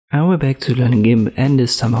And we're back to learning Gimp, and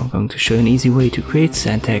this time I'm going to show you an easy way to create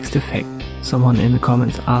sand text effect. Someone in the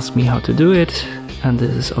comments asked me how to do it, and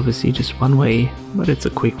this is obviously just one way, but it's a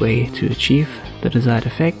quick way to achieve the desired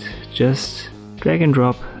effect. Just drag and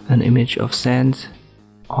drop an image of sand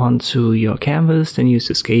onto your canvas, then use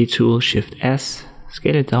the scale tool, Shift S,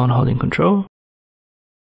 scale it down holding Ctrl.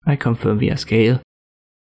 I confirm via scale.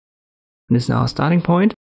 This is now a starting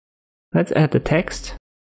point. Let's add the text.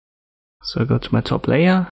 So I go to my top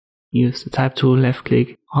layer, use the type tool, left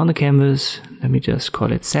click on the canvas, let me just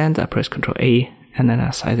call it sand, I press Ctrl A and then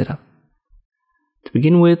I size it up. To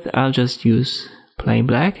begin with, I'll just use plain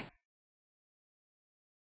black.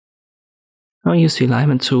 Now use the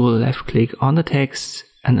alignment tool, left click on the text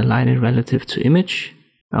and align it relative to image.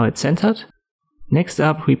 Now it's centered. Next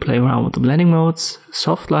up, we play around with the blending modes.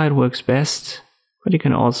 Soft light works best, but you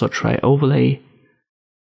can also try overlay.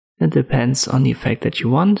 It depends on the effect that you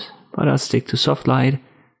want, but I'll stick to soft light.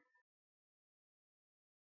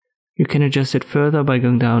 You can adjust it further by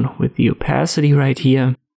going down with the opacity right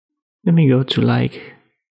here. Let me go to like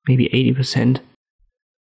maybe 80%.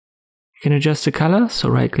 You can adjust the color, so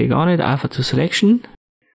right click on it, alpha to selection,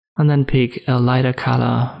 and then pick a lighter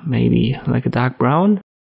color, maybe like a dark brown.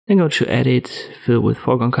 Then go to edit, fill with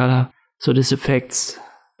foreground color. So this affects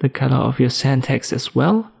the color of your sand text as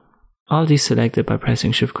well. I'll deselect it by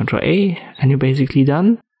pressing Shift Ctrl A and you're basically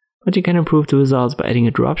done. But you can improve the results by adding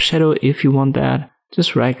a drop shadow if you want that.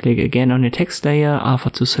 Just right click again on your text layer, alpha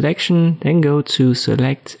to selection, then go to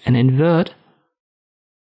select and invert.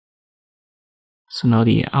 So now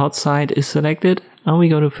the outside is selected. Now we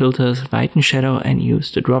go to filters, light and shadow and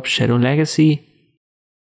use the drop shadow legacy.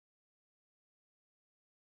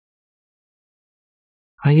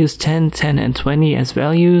 I use 10, 10 and 20 as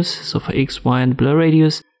values, so for X, Y and blur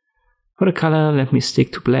radius. For the color, let me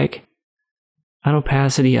stick to black. And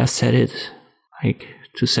opacity, I set it like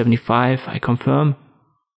to 75, I confirm.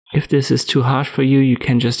 If this is too harsh for you, you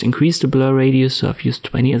can just increase the blur radius, so I've used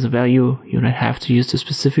 20 as a value. You don't have to use the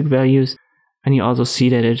specific values. And you also see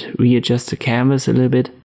that it readjusts the canvas a little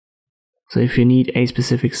bit. So if you need a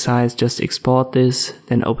specific size, just export this,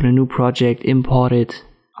 then open a new project, import it,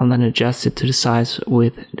 and then adjust it to the size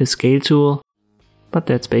with the scale tool. But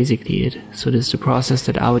that's basically it. So this is the process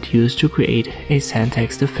that I would use to create a sand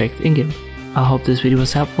text effect in Gimp. I hope this video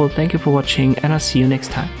was helpful, thank you for watching and I'll see you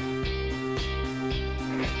next time.